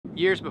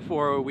Years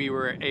before we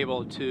were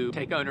able to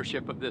take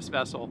ownership of this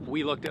vessel,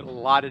 we looked at a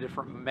lot of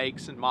different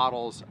makes and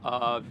models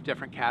of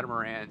different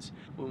catamarans.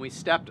 When we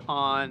stepped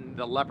on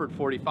the Leopard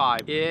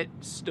 45, it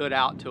stood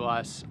out to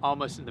us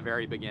almost in the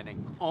very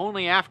beginning.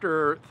 Only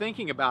after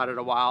thinking about it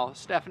a while,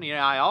 Stephanie and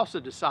I also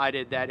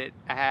decided that it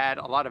had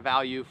a lot of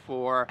value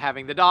for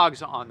having the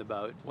dogs on the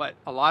boat. What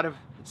a lot of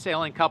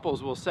sailing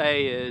couples will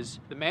say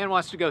is the man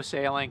wants to go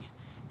sailing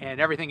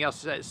and everything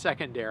else is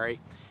secondary.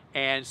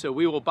 And so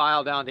we will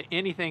boil down to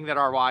anything that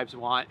our wives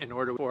want in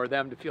order for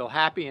them to feel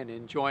happy and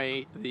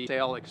enjoy the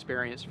sail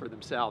experience for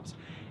themselves.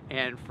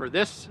 And for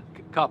this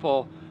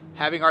couple,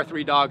 having our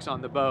 3 dogs on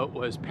the boat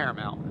was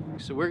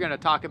paramount. So we're going to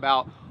talk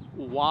about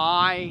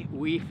why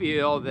we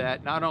feel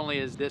that not only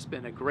has this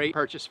been a great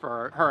purchase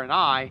for her and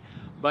I,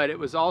 but it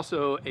was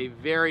also a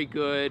very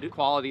good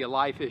quality of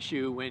life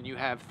issue when you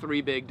have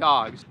 3 big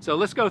dogs. So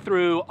let's go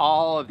through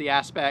all of the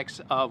aspects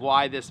of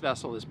why this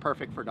vessel is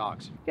perfect for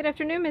dogs. Good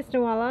afternoon, Ms.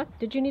 Nuala.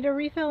 Did you need a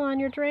refill on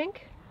your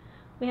drink?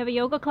 We have a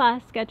yoga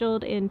class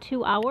scheduled in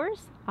 2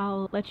 hours.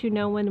 I'll let you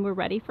know when we're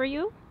ready for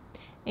you.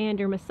 And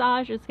your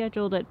massage is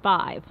scheduled at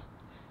 5.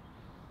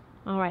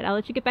 All right, I'll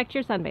let you get back to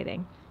your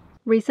sunbathing.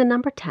 Reason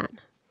number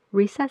 10,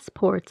 recessed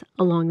ports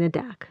along the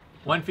deck.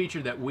 One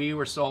feature that we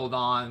were sold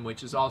on,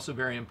 which is also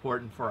very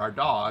important for our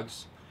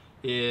dogs,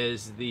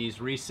 is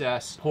these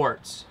recessed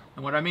ports.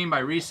 And what I mean by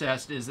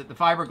recessed is that the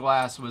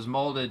fiberglass was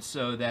molded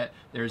so that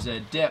there's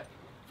a dip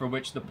for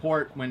which the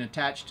port, when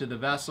attached to the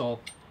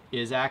vessel,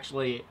 is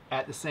actually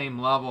at the same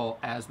level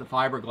as the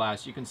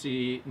fiberglass. You can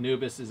see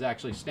Nubis is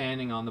actually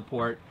standing on the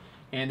port,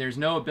 and there's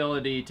no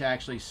ability to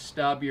actually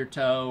stub your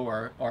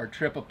toe or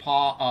trip a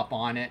paw up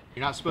on it.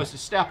 You're not supposed to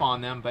step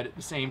on them, but at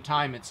the same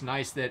time, it's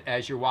nice that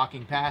as you're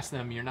walking past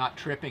them, you're not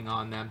tripping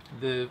on them.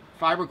 The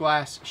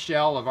fiberglass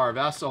shell of our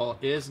vessel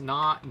is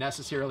not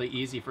necessarily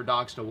easy for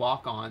dogs to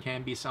walk on. It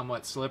can be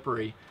somewhat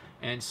slippery.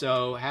 And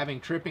so having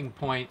tripping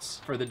points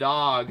for the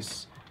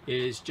dogs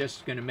is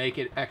just going to make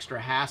it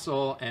extra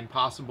hassle and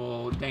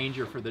possible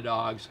danger for the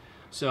dogs.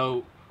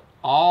 So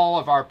all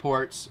of our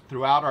ports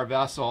throughout our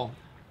vessel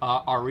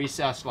are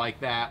recessed like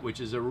that, which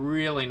is a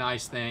really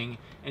nice thing.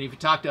 And if you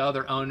talk to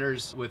other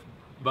owners with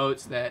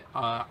boats that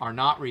are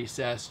not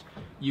recessed,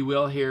 you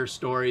will hear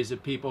stories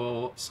of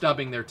people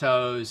stubbing their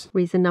toes.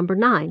 Reason number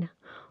 9,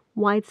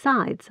 wide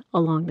sides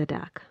along the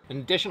deck. An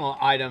additional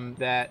item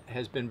that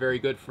has been very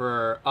good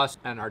for us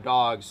and our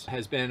dogs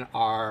has been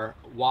our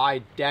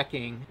wide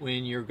decking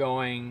when you're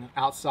going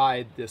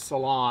outside the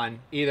salon,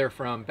 either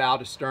from bow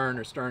to stern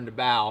or stern to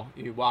bow.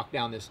 You walk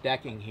down this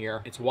decking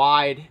here. It's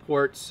wide,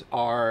 ports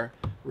are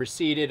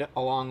receded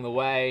along the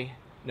way,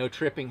 no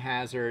tripping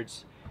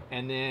hazards.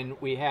 And then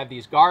we have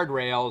these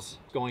guardrails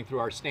going through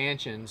our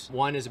stanchions.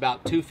 One is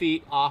about 2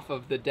 feet off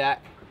of the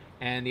deck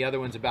and the other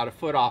one's about 1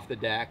 foot off the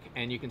deck.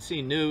 And you can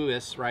see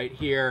Nubis right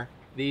here.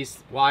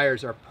 These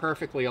wires are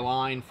perfectly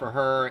aligned for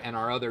her and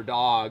our other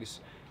dogs.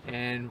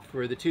 And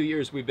for the 2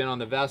 years we've been on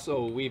the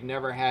vessel, we've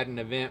never had an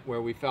event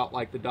where we felt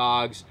like the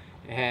dogs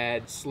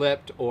had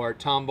slipped or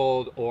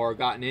tumbled or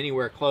gotten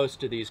anywhere close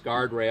to these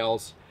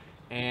guardrails.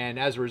 And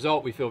as a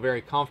result, we feel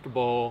very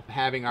comfortable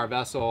having our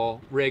vessel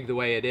rigged the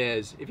way it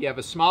is. If you have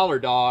a smaller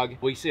dog,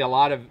 we see a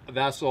lot of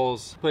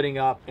vessels putting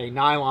up a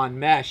nylon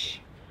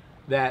mesh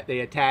that they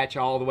attach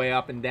all the way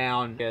up and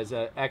down as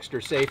an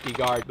extra safety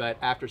guard. But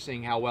after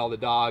seeing how well the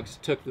dogs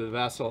took to the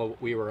vessel,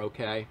 we were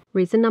okay.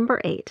 Reason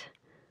number 8,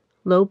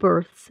 low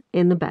berths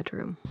in the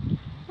bedroom.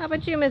 How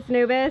about you, Miss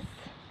Nubis?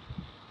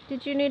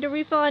 Did you need a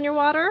refill on your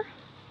water?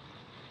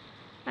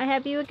 I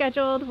have you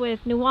scheduled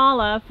with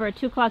Nuala for a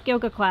 2 o'clock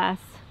yoga class.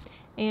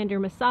 And your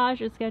massage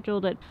is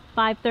scheduled at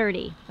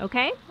 5:30,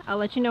 okay? I'll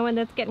let you know when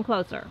that's getting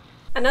closer.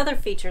 Another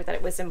feature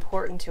that was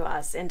important to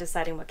us in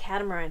deciding what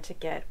catamaran to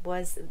get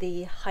was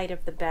the height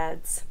of the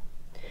beds.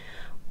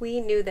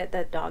 We knew that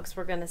the dogs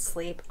were going to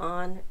sleep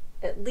on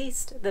at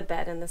least the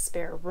bed in the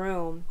spare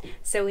room,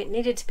 so it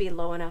needed to be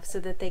low enough so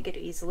that they could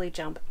easily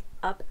jump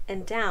up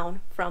and down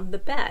from the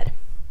bed.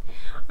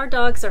 Our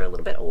dogs are a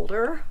little bit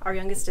older. Our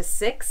youngest is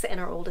 6 and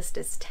our oldest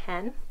is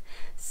 10.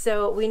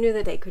 So we knew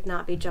that they could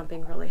not be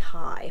jumping really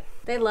high.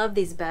 They love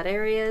these bed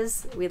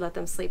areas. We let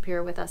them sleep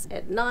here with us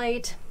at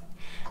night.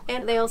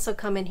 And they also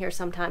come in here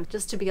sometimes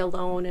just to be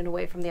alone and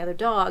away from the other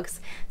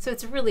dogs. So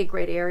it's a really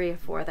great area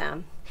for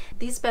them.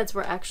 These beds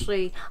were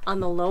actually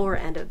on the lower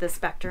end of the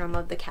spectrum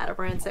of the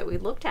catamarans that we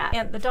looked at.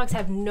 And the dogs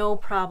have no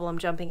problem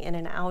jumping in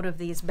and out of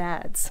these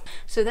beds.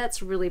 So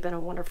that's really been a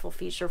wonderful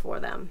feature for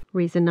them.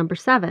 Reason number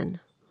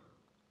 7,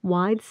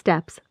 wide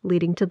steps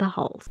leading to the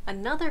hulls.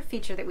 Another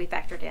feature that we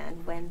factored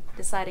in when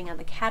deciding on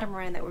the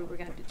catamaran that we were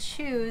going to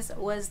choose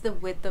was the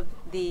width of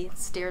the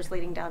stairs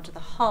leading down to the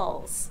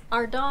hulls.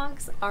 Our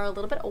dogs are a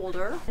little bit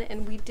older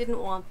and we didn't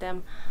want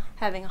them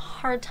having a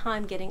hard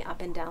time getting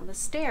up and down the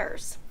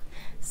stairs.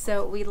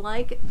 So we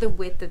like the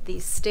width of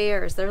these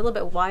stairs. They're a little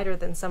bit wider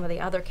than some of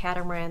the other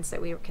catamarans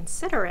that we were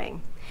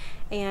considering.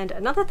 And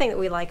another thing that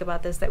we like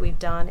about this that we've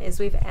done is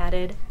we've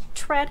added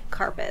tread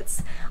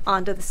carpets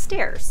onto the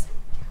stairs.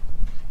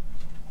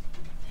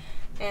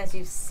 As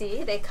you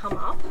see, they come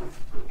up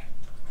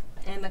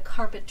And the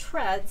carpet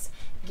treads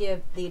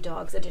give the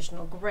dogs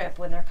additional grip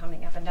when they're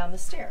coming up and down the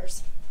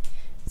stairs.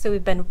 So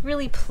we've been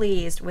really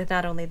pleased with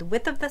not only the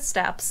width of the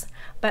steps,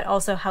 but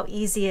also how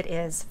easy it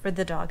is for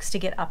the dogs to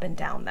get up and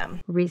down them.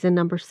 Reason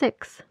number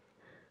 6,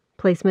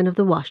 placement of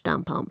the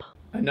washdown pump.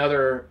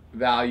 Another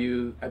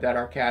value that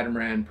our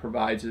catamaran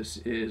provides us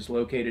is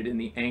located in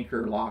the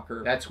anchor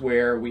locker. That's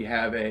where we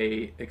have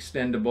a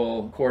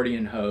extendable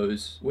accordion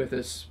hose with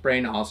a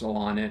spray nozzle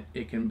on it.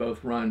 It can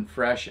both run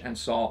fresh and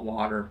salt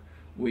water.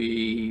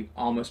 We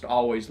almost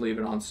always leave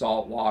it on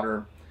salt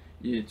water.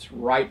 It's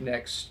right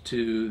next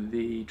to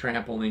the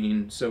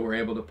trampoline, so we're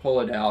able to pull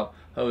it out,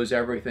 hose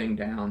everything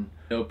down.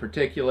 No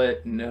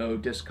particulate, no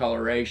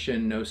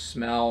discoloration, no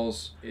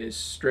smells. Is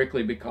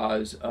strictly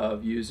because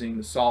of using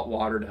the salt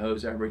water to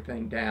hose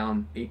everything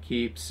down. It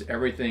keeps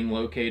everything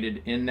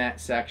located in that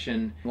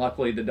section.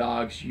 Luckily, the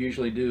dogs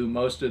usually do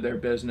most of their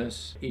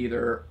business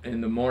either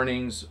in the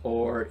mornings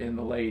or in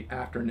the late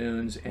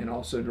afternoons, and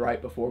also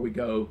right before we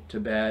go to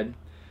bed.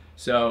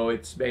 So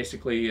it's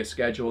basically a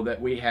schedule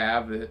that we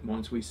have that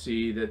once we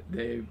see that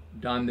they've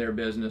done their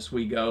business,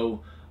 we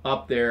go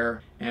up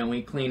there and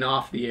we clean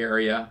off the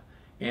area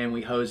and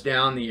we hose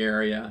down the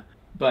area.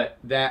 But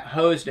that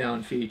hose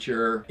down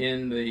feature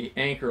in the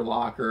anchor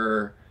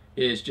locker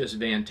is just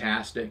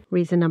fantastic.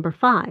 Reason number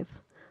 5,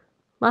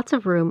 lots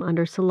of room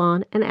under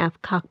salon and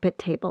aft cockpit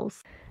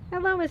tables.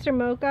 Hello, Mr.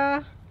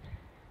 Mocha.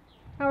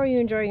 How are you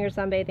enjoying your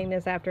sunbathing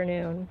this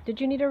afternoon? Did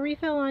you need a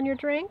refill on your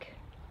drink?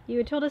 You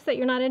had told us that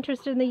you're not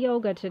interested in the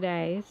yoga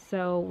today,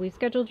 so we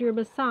scheduled your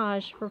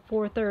massage for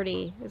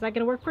 4:30. Is that going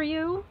to work for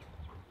you?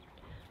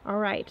 All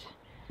right.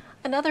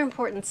 Another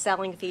important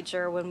selling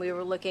feature when we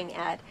were looking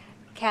at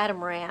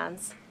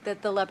catamarans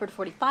that the Leopard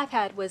 45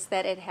 had was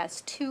that it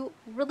has 2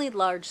 really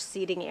large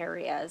seating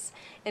areas.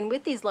 And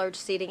with these large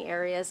seating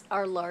areas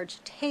are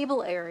large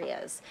table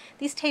areas.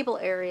 These table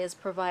areas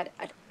provide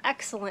an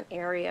excellent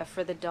area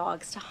for the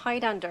dogs to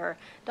hide under.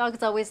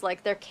 Dogs always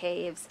like their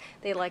caves.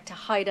 They like to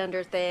hide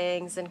under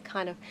things and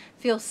kind of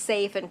feel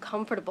safe and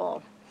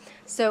comfortable.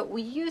 So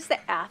we use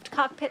the aft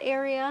cockpit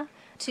area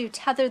to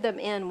tether them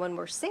in when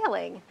we're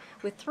sailing.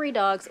 With 3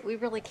 dogs, we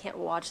really can't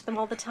watch them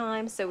all the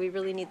time, so we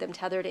really need them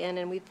tethered in,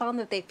 and we found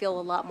that they feel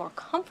a lot more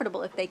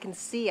comfortable if they can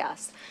see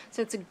us.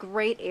 So it's a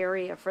great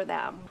area for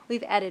them.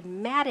 We've added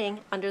matting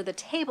under the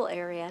table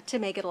area to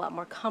make it a lot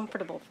more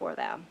comfortable for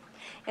them.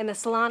 In the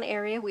salon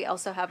area, we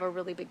also have a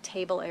really big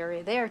table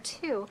area there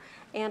too.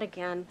 And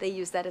again, they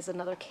use that as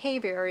another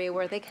cave area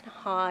where they can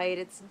hide.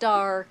 It's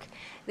dark.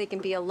 They can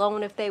be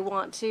alone if they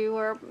want to,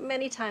 or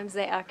many times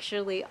they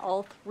actually,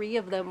 all 3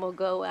 of them will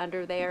go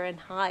under there and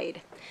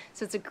hide.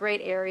 So it's a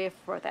great area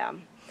for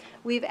them.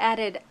 We've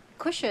added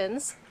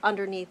cushions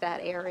underneath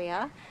that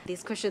area.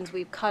 These cushions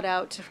we've cut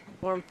out to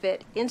form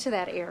fit into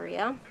that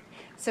area.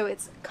 So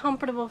it's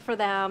comfortable for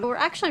them. We're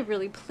actually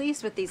really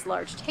pleased with these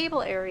large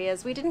table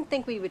areas. We didn't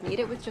think we would need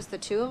it with just the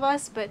 2 of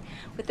us, but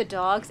with the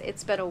dogs,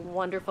 it's been a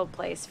wonderful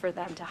place for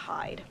them to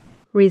hide.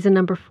 Reason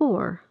number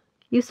 4,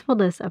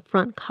 usefulness of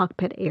front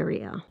cockpit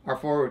area. Our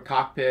forward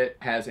cockpit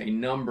has a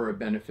number of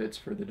benefits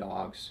for the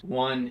dogs.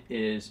 One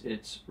is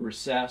it's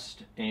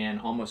recessed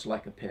and almost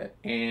like a pit.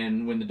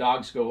 And when the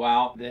dogs go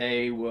out,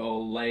 they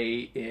will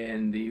lay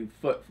in the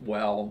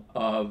footwell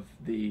of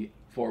the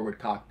forward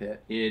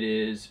cockpit. It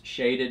is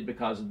shaded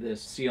because of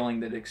this ceiling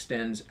that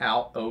extends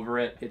out over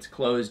it. It's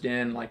closed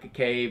in like a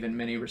cave in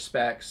many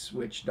respects,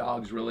 which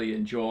dogs really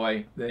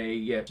enjoy.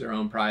 They get their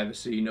own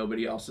privacy.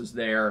 Nobody else is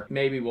there.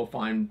 Maybe we'll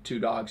find 2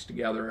 dogs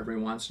together every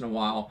once in a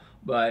while,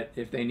 but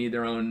if they need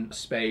their own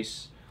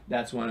space,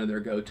 that's one of their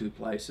go-to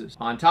places.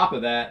 On top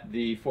of that,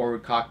 the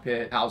forward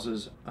cockpit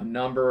houses a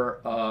number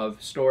of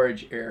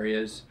storage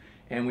areas,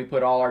 and we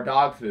put all our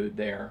dog food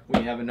there.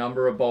 We have a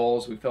number of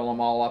bowls. We fill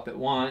them all up at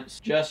once.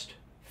 Just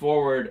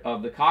forward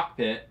of the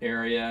cockpit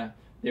area,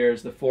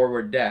 there's the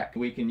forward deck.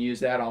 We can use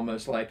that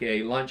almost like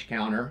a lunch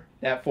counter.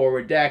 That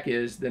forward deck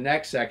is the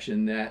next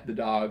section that the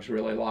dogs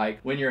really like.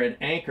 When you're at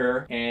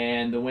anchor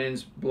and the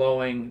wind's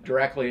blowing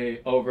directly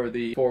over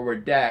the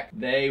forward deck,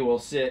 they will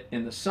sit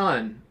in the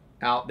sun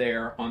out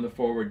there on the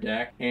forward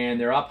deck,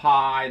 and they're up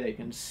high, they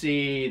can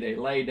see, they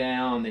lay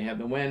down, they have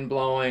the wind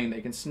blowing,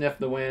 they can sniff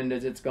the wind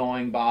as it's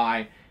going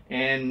by,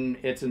 and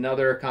it's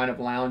another kind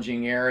of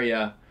lounging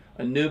area.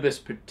 Anubis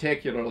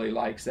particularly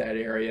likes that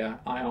area.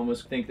 I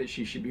almost think that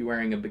she should be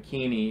wearing a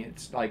bikini.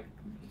 It's like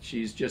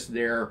she's just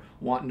there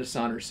wanting to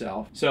sun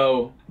herself.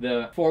 So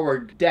the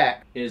forward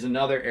deck is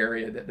another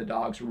area that the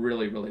dogs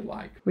really, really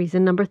like.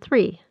 Reason number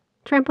 3,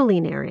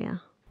 trampoline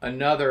area.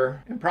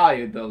 Another, and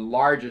probably the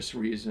largest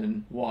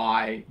reason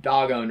why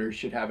dog owners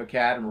should have a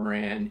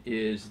catamaran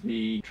is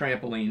the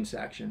trampoline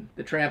section.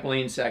 The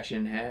trampoline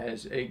section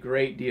has a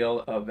great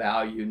deal of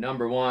value.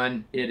 Number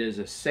 1, it is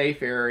a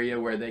safe area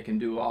where they can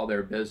do all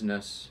their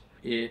business.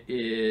 It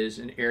is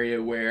an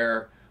area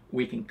where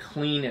we can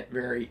clean it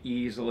very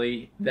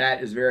easily.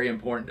 That is very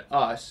important to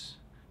us,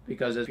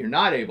 because if you're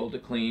not able to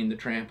clean the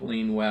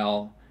trampoline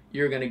well,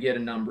 you're going to get a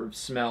number of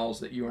smells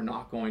that you are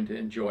not going to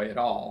enjoy at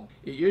all.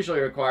 It usually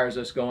requires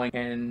us going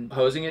and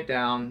hosing it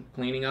down,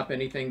 cleaning up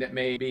anything that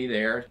may be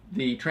there.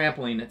 The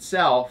trampoline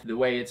itself, the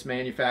way it's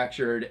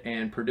manufactured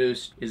and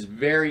produced, is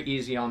very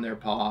easy on their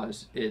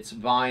paws. It's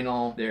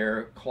vinyl,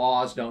 their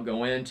claws don't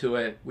go into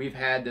it. We've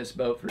had this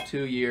boat for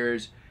 2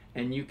 years,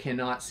 and you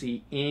cannot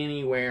see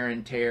any wear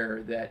and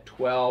tear that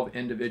 12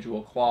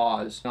 individual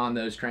claws on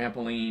those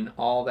trampoline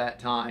all that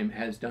time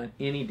has done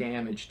any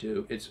damage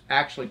to. It's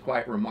actually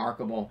quite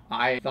remarkable.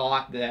 I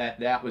thought that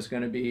that was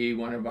going to be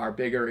one of our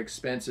bigger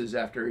expenses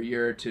after a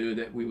year or two,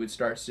 that we would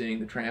start seeing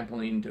the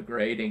trampoline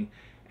degrading,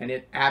 and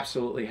it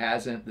absolutely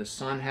hasn't. The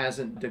sun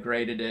hasn't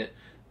degraded it,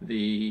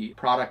 the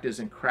product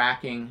isn't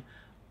cracking,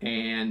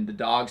 and the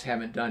dogs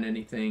haven't done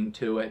anything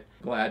to it.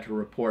 Glad to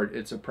report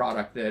it's a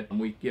product that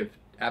we give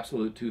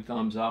absolute 2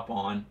 thumbs up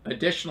on.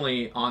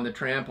 Additionally, on the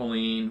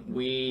trampoline,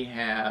 we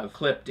have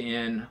clipped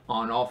in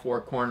on all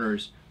 4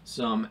 corners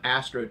some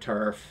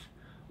AstroTurf,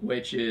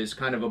 which is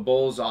kind of a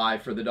bullseye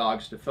for the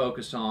dogs to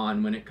focus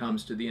on when it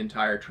comes to the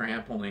entire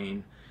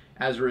trampoline.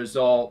 As a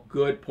result,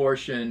 good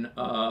portion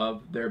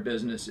of their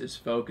business is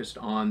focused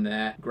on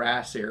that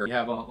grass area. We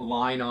have a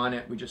line on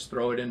it, we just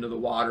throw it into the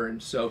water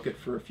and soak it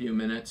for a few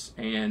minutes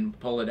and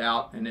pull it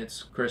out, and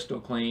it's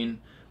crystal clean.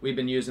 We've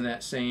been using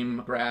that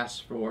same grass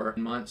for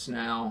months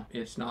now.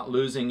 It's not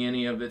losing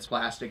any of its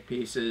plastic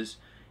pieces.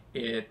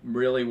 It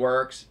really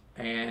works,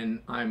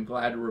 and I'm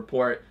glad to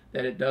report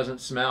that it doesn't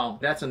smell.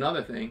 That's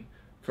another thing.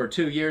 For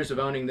 2 years of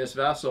owning this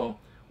vessel,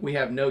 we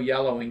have no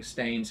yellowing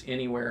stains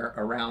anywhere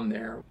around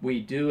there. We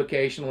do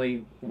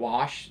occasionally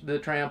wash the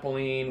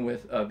trampoline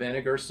with a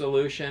vinegar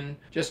solution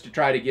just to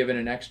try to give it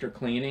an extra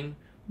cleaning.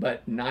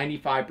 But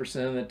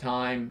 95% of the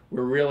time,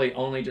 we're really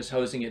only just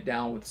hosing it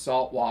down with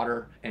salt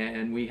water,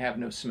 and we have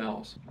no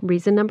smells.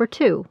 Reason number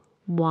 2,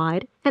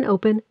 wide and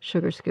open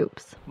sugar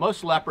scoops.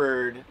 Most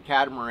Leopard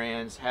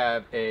catamarans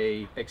have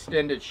a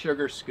extended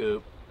sugar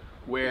scoop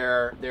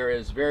where there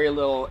is very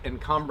little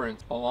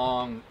encumbrance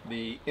along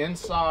the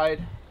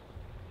inside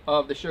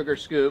of the sugar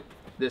scoop,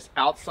 this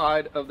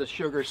outside of the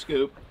sugar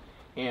scoop,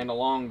 and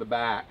along the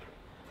back.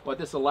 What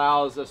this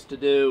allows us to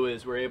do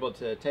is we're able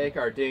to take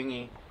our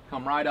dinghy,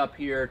 come right up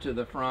here to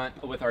the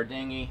front with our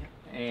dinghy,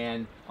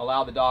 and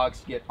allow the dogs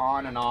to get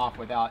on and off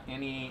without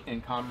any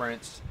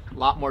encumbrance. A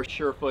lot more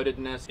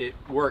sure-footedness. It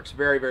works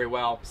very, very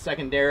well.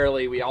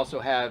 Secondarily, we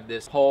also have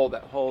this pole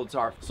that holds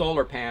our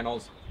solar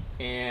panels,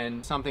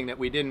 and something that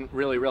we didn't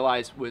really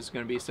realize was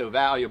going to be so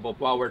valuable.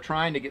 While we're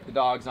trying to get the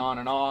dogs on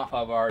and off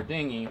of our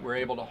dinghy, we're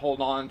able to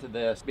hold on to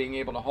this. Being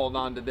able to hold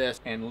on to this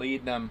and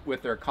lead them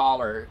with their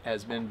collar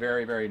has been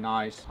very, very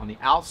nice. On the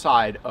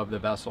outside of the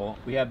vessel,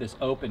 we have this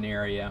open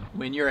area.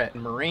 When you're at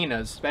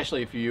marinas,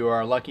 especially if you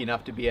are lucky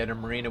enough to be at a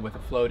marina with a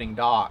floating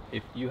dock,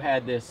 if you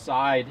had this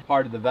side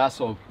part of the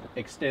vessel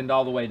extend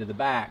all the way to the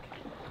back,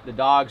 the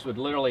dogs would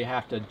literally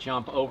have to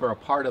jump over a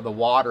part of the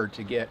water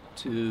to get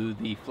to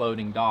the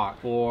floating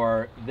dock.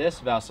 For this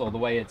vessel, the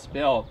way it's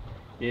built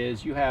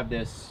is you have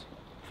this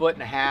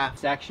 1.5 foot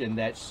section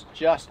that's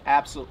just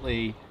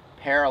absolutely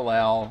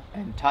parallel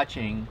and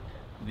touching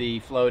the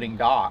floating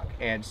dock.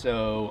 And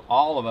so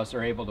all of us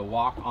are able to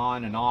walk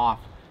on and off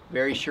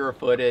very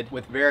sure-footed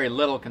with very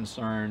little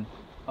concern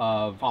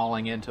of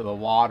falling into the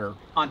water.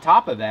 On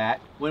top of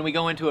that, when we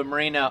go into a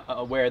marina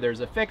where there's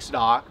a fixed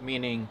dock,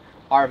 meaning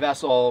our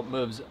vessel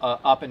moves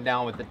up and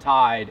down with the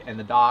tide and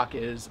the dock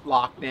is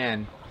locked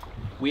in,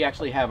 we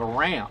actually have a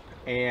ramp.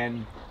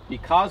 And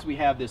because we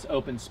have this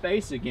open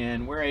space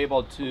again, we're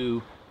able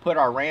to put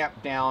our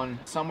ramp down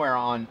somewhere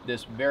on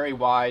this very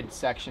wide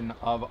section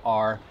of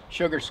our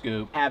sugar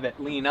scoop, have it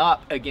lean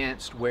up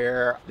against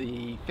where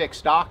the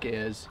fixed dock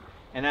is,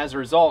 and as a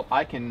result,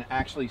 I can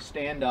actually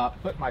stand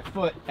up, put my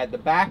foot at the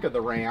back of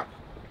the ramp,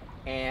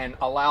 and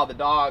allow the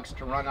dogs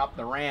to run up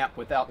the ramp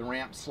without the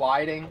ramp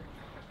sliding,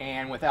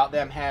 and without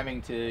them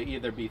having to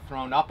either be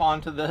thrown up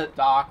onto the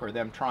dock or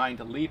them trying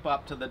to leap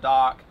up to the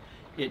dock.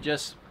 It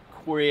just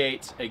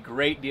creates a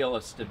great deal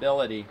of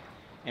stability.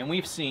 And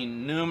we've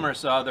seen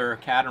numerous other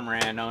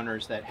catamaran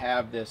owners that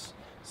have this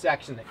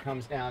section that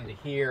comes down to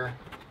here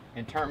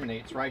and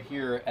terminates right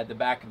here at the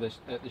back of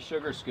the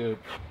sugar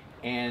scoop.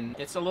 And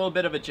it's a little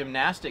bit of a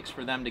gymnastics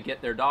for them to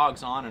get their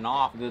dogs on and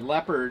off. The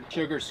Leopard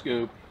sugar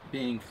scoop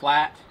being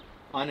flat,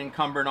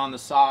 unencumbered on the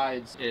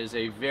sides, is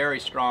a very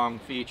strong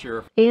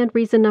feature. And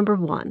reason number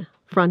 1,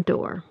 front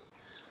door.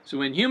 So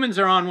when humans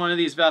are on one of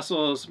these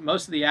vessels,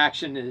 most of the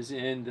action is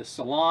in the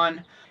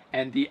salon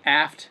and the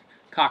aft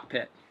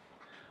cockpit.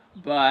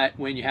 But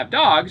when you have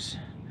dogs,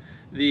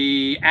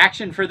 the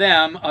action for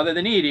them, other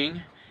than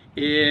eating,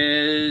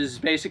 is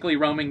basically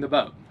roaming the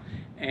boat.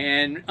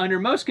 And under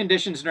most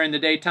conditions during the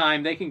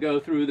daytime, they can go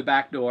through the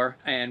back door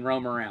and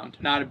roam around.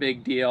 Not a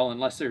big deal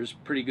unless there's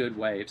pretty good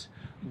waves.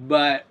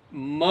 But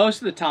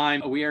most of the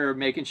time, we are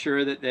making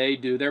sure that they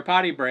do their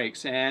potty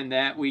breaks and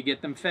that we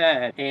get them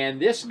fed.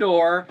 And this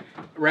door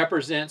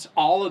represents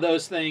all of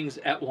those things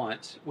at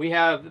once. We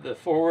have the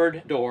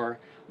forward door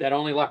that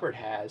only Leopard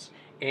has.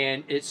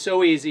 And it's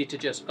so easy to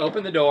just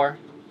open the door.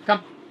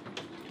 Come.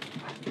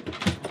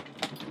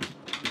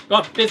 Go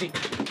on, busy.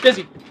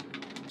 Busy.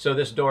 So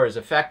this door is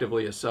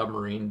effectively a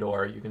submarine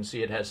door. You can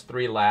see it has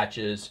 3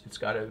 latches. It's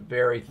got a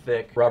very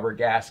thick rubber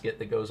gasket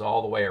that goes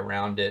all the way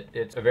around it.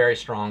 It's a very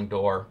strong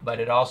door, but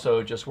it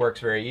also just works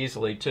very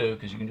easily too,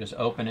 because you can just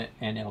open it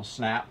and it'll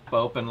snap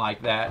open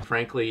like that.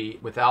 Frankly,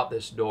 without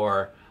this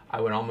door, I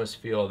would almost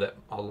feel that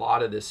a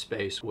lot of this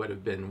space would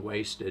have been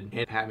wasted.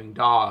 And having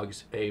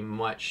dogs, a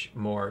much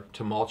more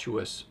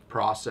tumultuous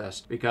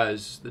process,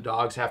 because the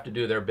dogs have to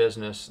do their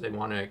business, they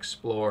want to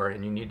explore,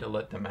 and you need to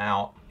let them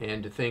out.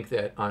 And to think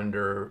that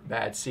under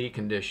bad sea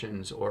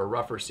conditions or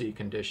rougher sea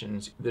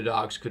conditions, the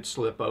dogs could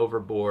slip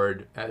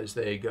overboard as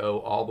they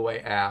go all the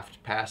way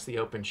aft past the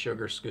open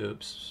sugar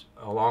scoops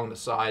along the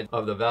side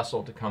of the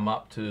vessel to come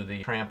up to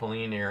the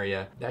trampoline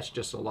area, that's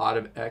just a lot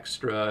of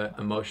extra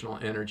emotional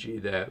energy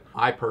that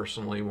I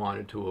personally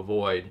wanted to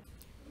avoid.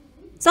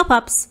 So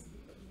pups,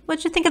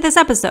 what'd you think of this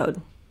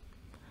episode?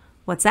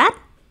 What's that?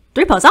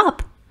 3 paws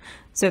up!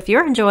 So if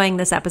you're enjoying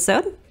this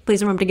episode,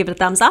 please remember to give it a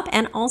thumbs up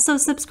and also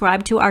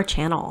subscribe to our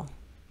channel.